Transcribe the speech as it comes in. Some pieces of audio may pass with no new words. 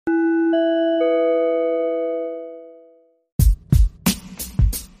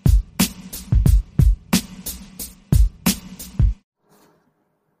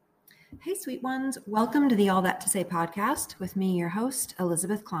sweet ones. Welcome to the All That to Say podcast with me, your host,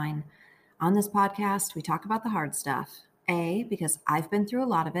 Elizabeth Klein. On this podcast, we talk about the hard stuff. A, because I've been through a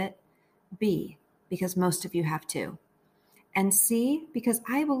lot of it. B, because most of you have too. And C, because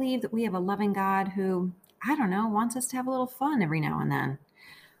I believe that we have a loving God who, wants us to have a little fun every now and then.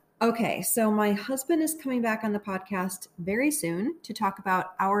 Okay, so my husband is coming back on the podcast very soon to talk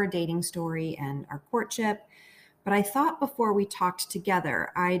about our dating story and our courtship. But I thought before we talked together,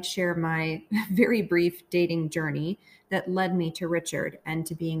 I'd share my very brief dating journey that led me to Richard and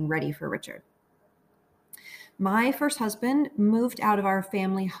to being ready for Richard. My first husband moved out of our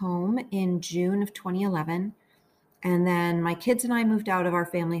family home in June of 2011. And then my kids and I moved out of our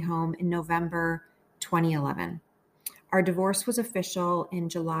family home in November 2011. Our divorce was official in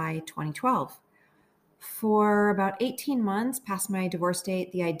July 2012. For about 18 months past my divorce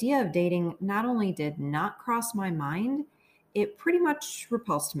date, the idea of dating not only did not cross my mind, it pretty much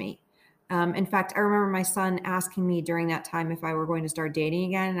repulsed me. In fact, I remember my son asking me during that time if I were going to start dating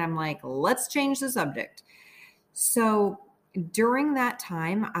again, and I'm like, let's change the subject. So during that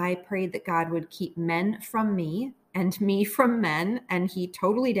time, I prayed that God would keep men from me and me from men, and he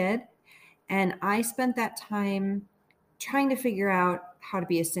totally did. And I spent that time trying to figure out how to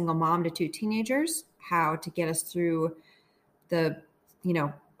be a single mom to two teenagers, how to get us through the,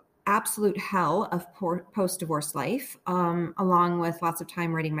 absolute hell of post-divorce life, along with lots of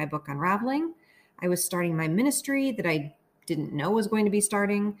time writing my book Unraveling. I was starting my ministry that I didn't know was going to be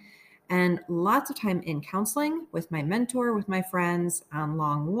starting, and lots of time in counseling with my mentor, with my friends, on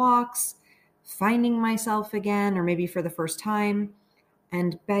long walks, finding myself again, or maybe for the first time,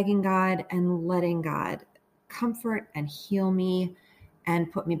 and begging God and letting God comfort and heal me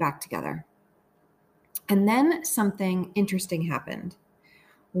and put me back together. And then something interesting happened.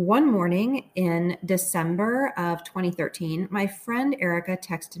 One morning in December of 2013, my friend Erica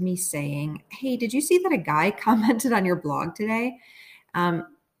texted me saying, "Hey, did you see that a guy commented on your blog today?"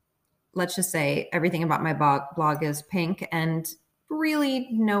 Let's just say everything about my blog is pink, and really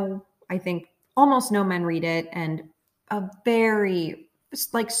I think almost no men read it, and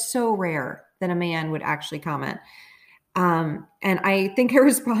so rare that a man would actually comment. And I think I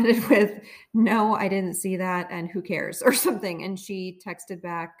responded with, "No, I didn't see that, and who cares," or something. And she texted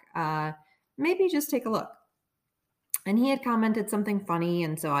back, "Maybe just take a look." And he had commented something funny,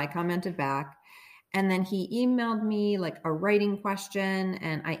 and so I commented back. And then he emailed me like a writing question,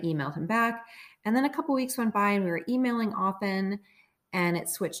 and I emailed him back. And then a couple weeks went by, and we were emailing often, and it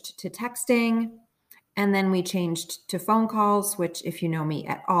switched to texting. And then we changed to phone calls, which, if you know me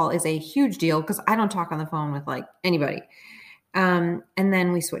at all, is a huge deal because I don't talk on the phone with like anybody. And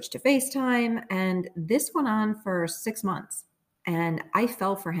then we switched to FaceTime, and this went on for 6 months. And I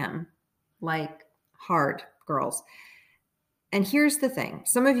fell for him like hard, girls. And here's the thing.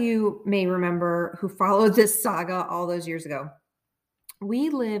 Some of you may remember who followed this saga all those years ago. We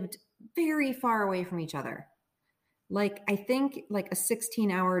lived very far away from each other. I think a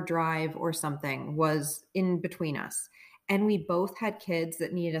 16-hour drive or something was in between us. And we both had kids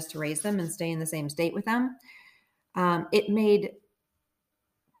that needed us to raise them and stay in the same state with them. It made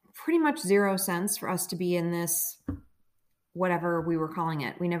pretty much zero sense for us to be in this, whatever we were calling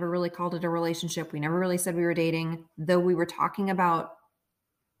it. We never really called it a relationship. We never really said we were dating, though we were talking about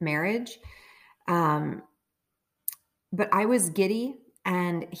marriage. But I was giddy.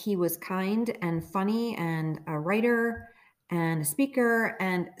 And he was kind and funny and a writer and a speaker.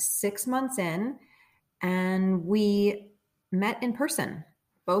 And 6 months in, and we met in person,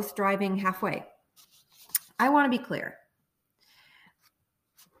 both driving halfway. I want to be clear.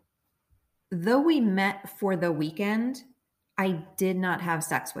 Though we met for the weekend, I did not have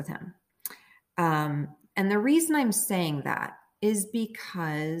sex with him. And the reason I'm saying that is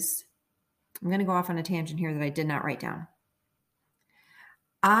because I'm going to go off on a tangent here that I did not write down.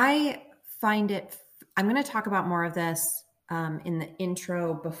 I find it, I'm going to talk about more of this in the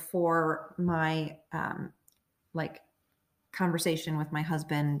intro before my conversation with my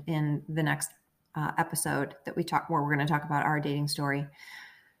husband in the next episode that where we're going to talk about our dating story.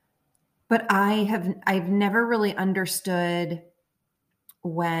 But I've never really understood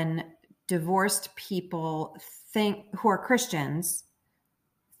when divorced people who are Christians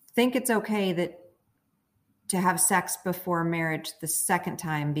think it's okay to have sex before marriage the second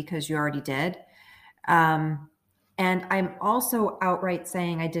time because you already did. And I'm also outright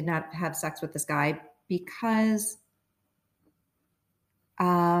saying I did not have sex with this guy because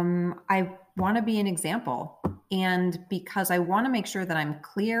I want to be an example, and because I want to make sure that I'm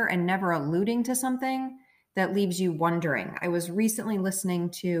clear and never alluding to something that leaves you wondering. I was recently listening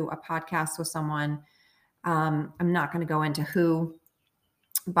to a podcast with someone. I'm not going to go into who,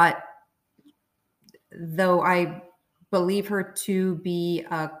 but though I believe her to be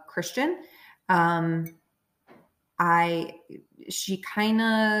a Christian, she kind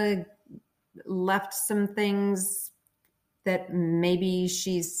of left some things that maybe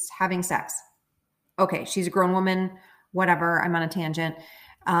she's having sex. Okay, she's a grown woman, whatever. I'm on a tangent.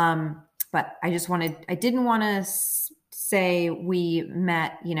 But I didn't want to say we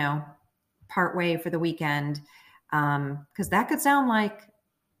met, partway for the weekend, because that could sound like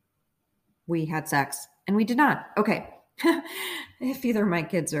we had sex and we did not. Okay. If either of my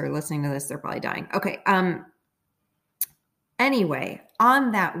kids are listening to this, they're probably dying. Okay. Anyway,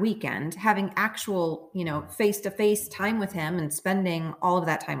 on that weekend, having actual, face-to-face time with him and spending all of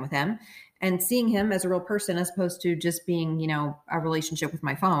that time with him and seeing him as a real person as opposed to just being, a relationship with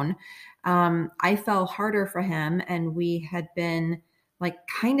my phone, I fell harder for him. And we had been like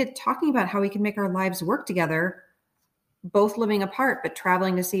kind of talking about how we could make our lives work together, both living apart, but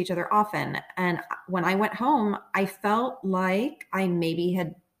traveling to see each other often. And when I went home, I felt like I maybe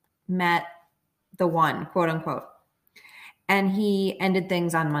had met the one, quote unquote. And he ended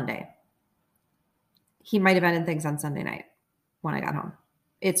things on Monday. He might have ended things on Sunday night when I got home.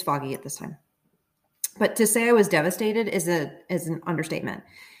 It's foggy at this time. But to say I was devastated is an understatement.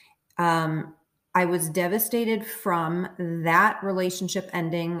 I was devastated from that relationship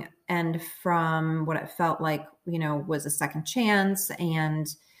ending and from what it felt like, was a second chance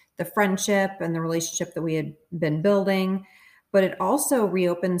and the friendship and the relationship that we had been building. But it also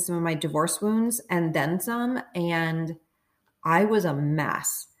reopened some of my divorce wounds and then some. And I was a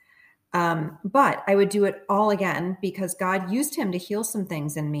mess. But I would do it all again because God used him to heal some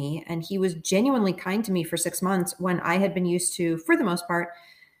things in me. And he was genuinely kind to me for 6 months when I had been used to, for the most part,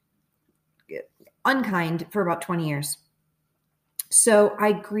 unkind for about 20 years. So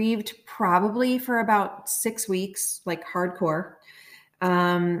I grieved probably for about 6 weeks, like hardcore.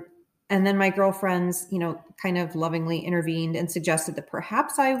 And then my girlfriends, kind of lovingly intervened and suggested that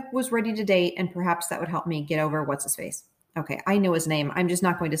perhaps I was ready to date and perhaps that would help me get over what's his face. Okay, I know his name. I'm just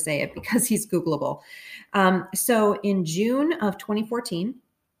not going to say it because he's Googleable. So in June of 2014,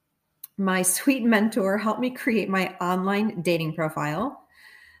 my sweet mentor helped me create my online dating profile.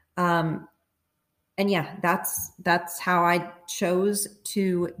 And yeah, that's how I chose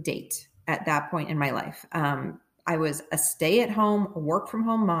to date at that point in my life. I was a stay-at-home,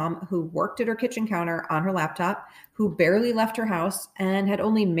 work-from-home mom who worked at her kitchen counter on her laptop, who barely left her house and had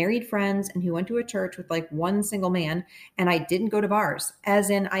only married friends and who went to a church with like one single man. And I didn't go to bars, as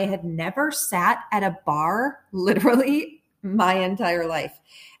in I had never sat at a bar literally my entire life.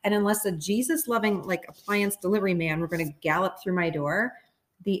 And unless a Jesus-loving like appliance delivery man were going to gallop through my door,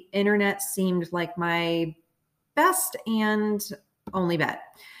 the internet seemed like my best and only bet.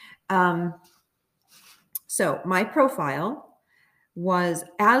 So my profile was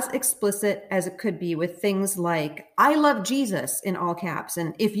as explicit as it could be with things like, I love Jesus in all caps.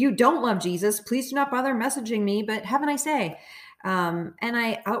 And if you don't love Jesus, please do not bother messaging me, but have a nice day. And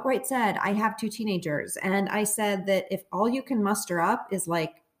I outright said, I have 2 teenagers. And I said that if all you can muster up is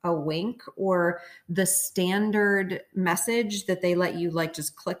like a wink or the standard message that they let you like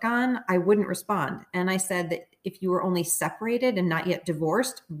just click on, I wouldn't respond. And I said that if you were only separated and not yet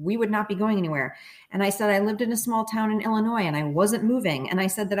divorced, we would not be going anywhere. And I said I lived in a small town in Illinois and I wasn't moving. And I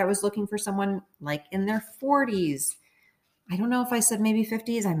said that I was looking for someone like in their 40s. I don't know if I said maybe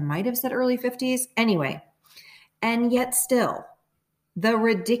 50s. I might have said early 50s. Anyway, and yet still, the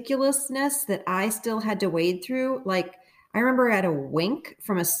ridiculousness that I still had to wade through, like I remember I had a wink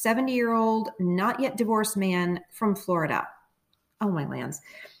from a 70-year-old, not yet divorced man from Florida. Oh, my lands.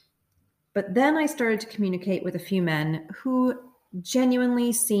 But then I started to communicate with a few men who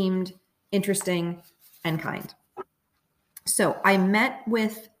genuinely seemed interesting and kind. So I met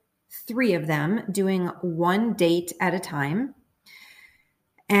with 3 of them doing one date at a time.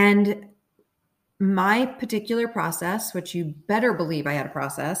 And my particular process, which you better believe I had a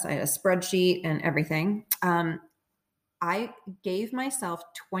process, I had a spreadsheet and everything. I gave myself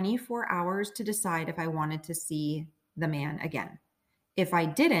 24 hours to decide if I wanted to see the man again. If I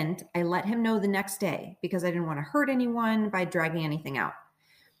didn't, I let him know the next day because I didn't want to hurt anyone by dragging anything out.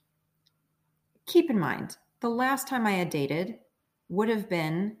 Keep in mind, the last time I had dated would have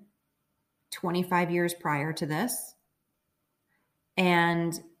been 25 years prior to this.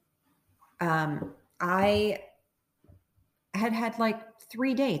 And I had like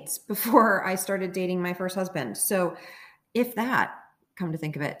 3 dates before I started dating my first husband. So if that, come to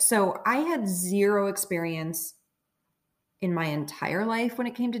think of it. So I had 0 experience in my entire life when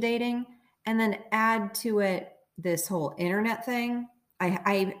it came to dating. And then add to it this whole internet thing.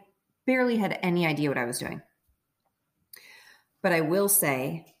 I barely had any idea what I was doing. But I will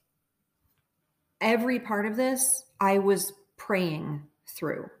say every part of this, I was praying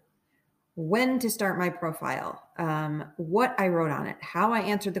through. When to start my profile, what I wrote on it, how I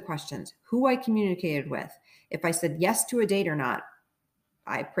answered the questions, who I communicated with, if I said yes to a date or not.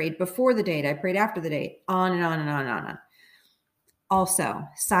 I prayed before the date, I prayed after the date, on and on and on and on. Also,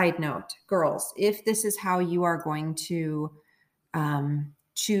 side note, girls, if this is how you are going to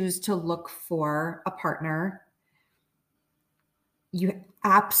choose to look for a partner, you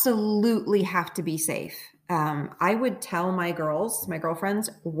absolutely have to be safe. I would tell my girlfriends,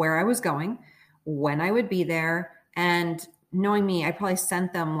 where I was going, when I would be there. And knowing me, I probably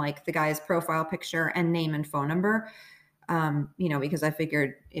sent them like the guy's profile picture and name and phone number, because I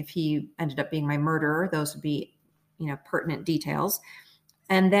figured if he ended up being my murderer, those would be, pertinent details.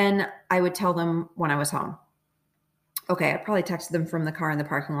 And then I would tell them when I was home. Okay, I probably texted them from the car in the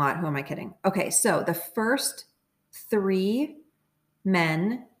parking lot. Who am I kidding? Okay, so the first 3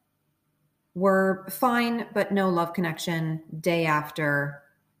 men were fine, but no love connection. Day after,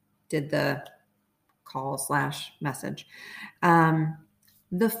 did the call/message. The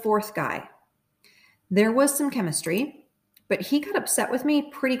 4th guy, there was some chemistry, but he got upset with me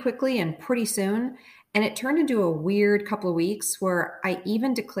pretty quickly and pretty soon. And it turned into a weird couple of weeks where I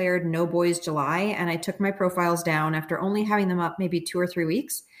even declared no boys July, and I took my profiles down after only having them up maybe 2 or 3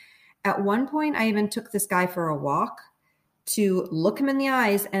 weeks. At one point, I even took this guy for a walk to look him in the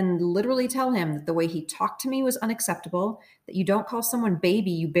eyes and literally tell him that the way he talked to me was unacceptable, that you don't call someone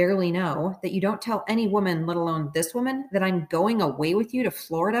baby you barely know, that you don't tell any woman, let alone this woman, that I'm going away with you to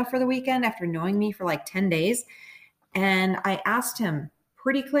Florida for the weekend after knowing me for like 10 days. And I asked him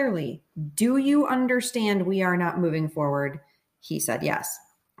pretty clearly, do you understand we are not moving forward? He said yes.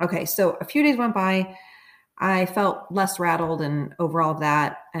 Okay, so a few days went by. I felt less rattled and over all of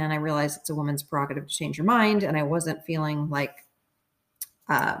that. And I realized it's a woman's prerogative to change your mind. And I wasn't feeling like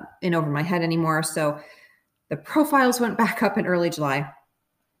in over my head anymore. So the profiles went back up in early July.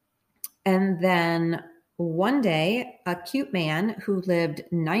 And then one day, a cute man who lived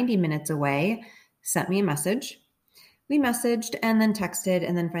 90 minutes away sent me a message. We messaged and then texted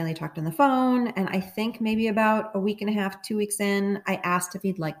and then finally talked on the phone. And I think maybe about a week and a half, 2 weeks in, I asked if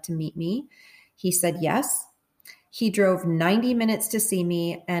he'd like to meet me. He said yes. He drove 90 minutes to see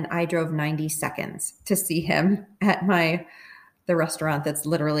me, and I drove 90 seconds to see him at the restaurant that's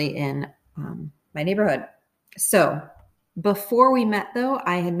literally in my neighborhood. So before we met, though,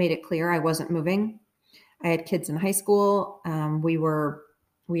 I had made it clear I wasn't moving. I had kids in high school.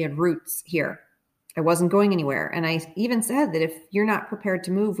 We had roots here. I wasn't going anywhere. And I even said that if you're not prepared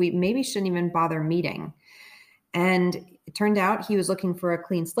to move, we maybe shouldn't even bother meeting. And it turned out he was looking for a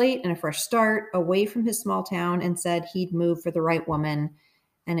clean slate and a fresh start away from his small town and said he'd move for the right woman.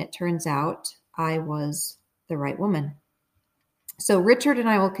 And it turns out I was the right woman. So Richard and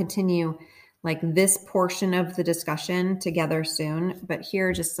I will continue like this portion of the discussion together soon, but here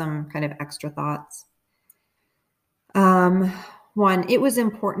are just some kind of extra thoughts. One, it was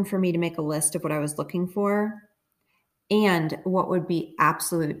important for me to make a list of what I was looking for and what would be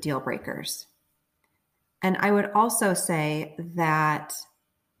absolute deal breakers. And I would also say that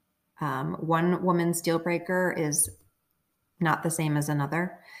one woman's deal breaker is not the same as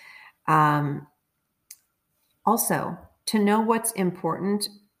another. Also, to know what's important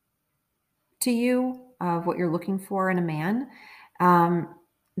to you, of what you're looking for in a man,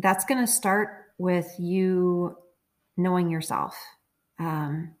 that's going to start with you knowing yourself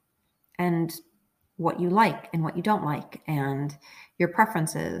and what you like and what you don't like and your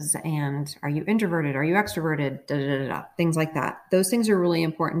preferences and are you introverted, are you extroverted, things like that. Those things are really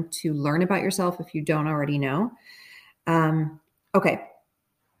important to learn about yourself if you don't already know. Okay,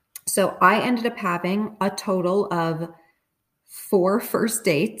 so I ended up having a total of 4 first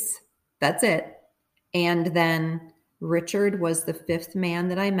dates. That's it. And then Richard was the 5th man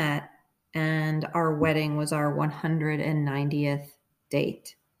that I met, and our wedding was our 190th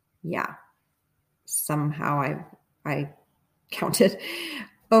date. Yeah. Somehow I counted.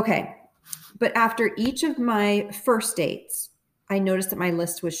 Okay. But after each of my first dates, I noticed that my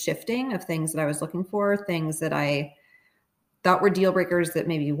list was shifting of things that I was looking for, things that I thought were deal breakers that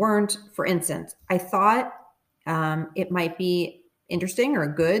maybe weren't. For instance, I thought it might be interesting or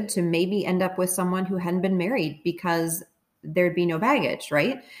good to maybe end up with someone who hadn't been married because there'd be no baggage,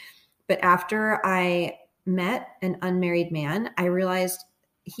 right? But after I met an unmarried man, I realized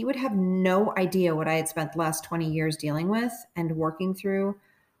he would have no idea what I had spent the last 20 years dealing with and working through,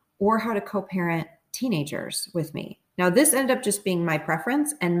 or how to co-parent teenagers with me. Now, this ended up just being my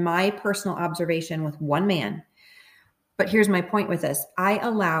preference and my personal observation with one man. But here's my point with this. I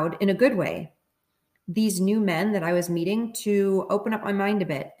allowed, in a good way, these new men that I was meeting to open up my mind a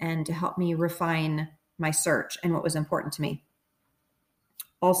bit and to help me refine my search and what was important to me.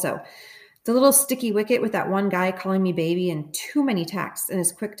 Also, the little sticky wicket with that one guy calling me baby and too many texts and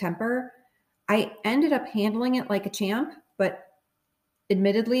his quick temper, I ended up handling it like a champ, but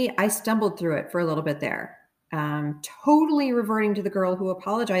admittedly, I stumbled through it for a little bit there. Totally reverting to the girl who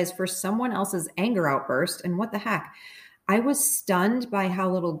apologized for someone else's anger outburst. And what the heck? I was stunned by how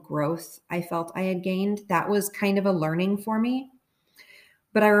little growth I felt I had gained. That was kind of a learning for me.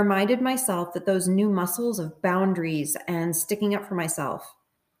 But I reminded myself that those new muscles of boundaries and sticking up for myself,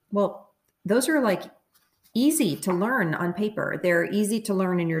 well, those are like easy to learn on paper. They're easy to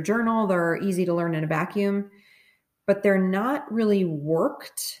learn in your journal. They're easy to learn in a vacuum, but they're not really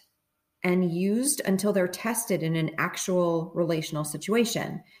worked and used until they're tested in an actual relational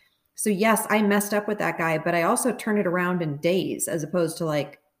situation. So yes, I messed up with that guy, but I also turned it around in days as opposed to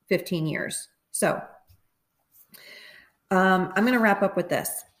like 15 years. So I'm going to wrap up with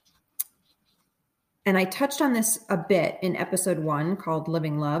this. And I touched on this a bit in episode 1 called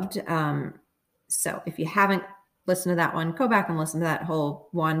Living Loved. So if you haven't listened to that one, go back and listen to that whole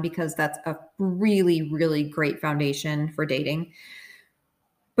one because that's a really, really great foundation for dating.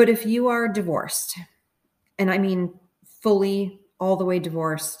 But if you are divorced, and I mean fully all the way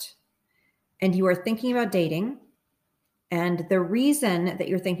divorced, and you are thinking about dating, and the reason that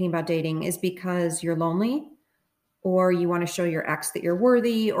you're thinking about dating is because you're lonely, or you want to show your ex that you're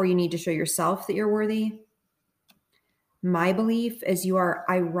worthy, or you need to show yourself that you're worthy, my belief is you are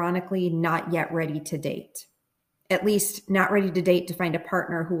ironically not yet ready to date. At least not ready to date to find a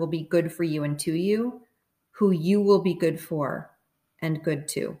partner who will be good for you and to you, who you will be good for and good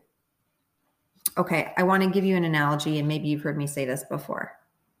to. Okay, I want to give you an analogy, and maybe you've heard me say this before.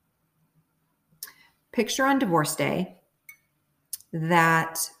 Picture on divorce day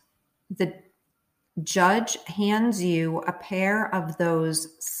that the judge hands you a pair of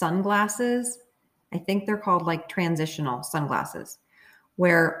those sunglasses. I think they're called like transitional sunglasses,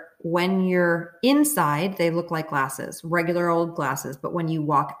 where when you're inside, they look like glasses, regular old glasses. But when you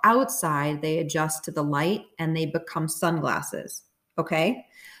walk outside, they adjust to the light and they become sunglasses. Okay.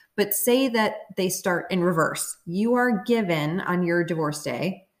 But say that they start in reverse. You are given on your divorce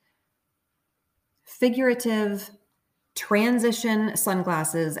day figurative transition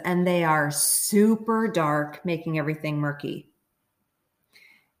sunglasses, and they are super dark, making everything murky.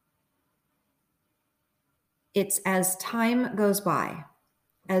 It's as time goes by,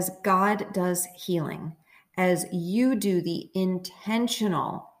 as God does healing, as you do the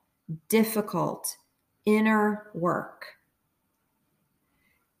intentional, difficult inner work,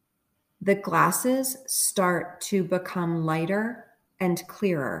 the glasses start to become lighter and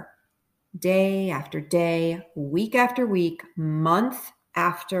clearer. Day after day, week after week, month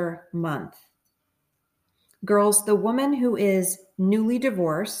after month. Girls, the woman who is newly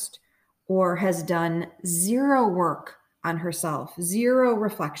divorced or has done zero work on herself, zero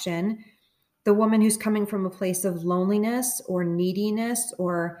reflection, the woman who's coming from a place of loneliness or neediness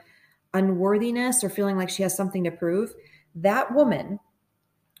or unworthiness or feeling like she has something to prove, that woman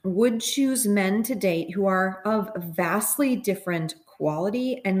would choose men to date who are of wastly different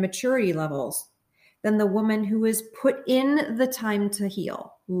quality and maturity levels than the woman who has put in the time to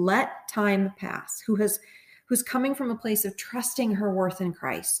heal, let time pass, who's coming from a place of trusting her worth in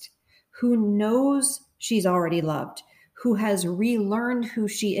Christ, who knows she's already loved, who has relearned who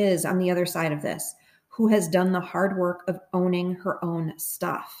she is on the other side of this, who has done the hard work of owning her own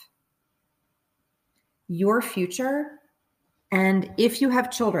stuff. Your future, and if you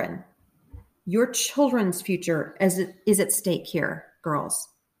have children, your children's future is at stake here, girls.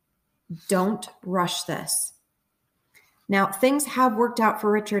 Don't rush this. Now, things have worked out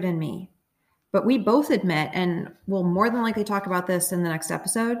for Richard and me, but we both admit, and we'll more than likely talk about this in the next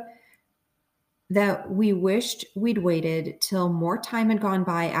episode, that we wished we'd waited till more time had gone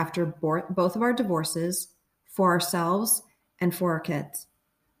by after both of our divorces for ourselves and for our kids.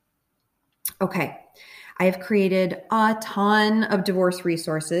 Okay. I have created a ton of divorce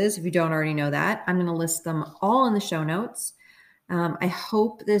resources. If you don't already know that, I'm going to list them all in the show notes. I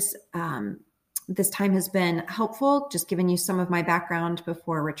hope this time has been helpful, just giving you some of my background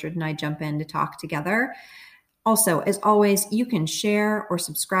before Richard and I jump in to talk together. Also, as always, you can share or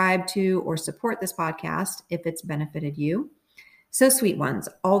subscribe to or support this podcast if it's benefited you. So, sweet ones,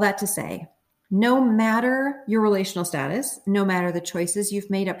 all that to say, no matter your relational status, no matter the choices you've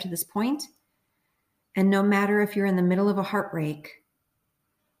made up to this point, and no matter if you're in the middle of a heartbreak,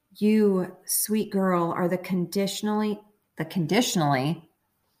 you, sweet girl, are the conditionally,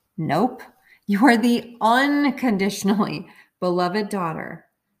 nope, you are the unconditionally beloved daughter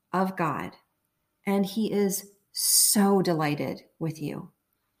of God, and he is so delighted with you.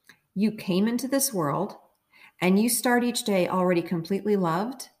 You came into this world and you start each day already completely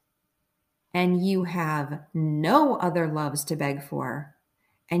loved, and you have no other loves to beg for,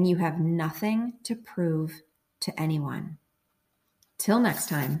 and you have nothing to prove to anyone. Till next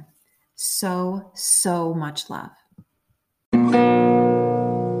time, so much love.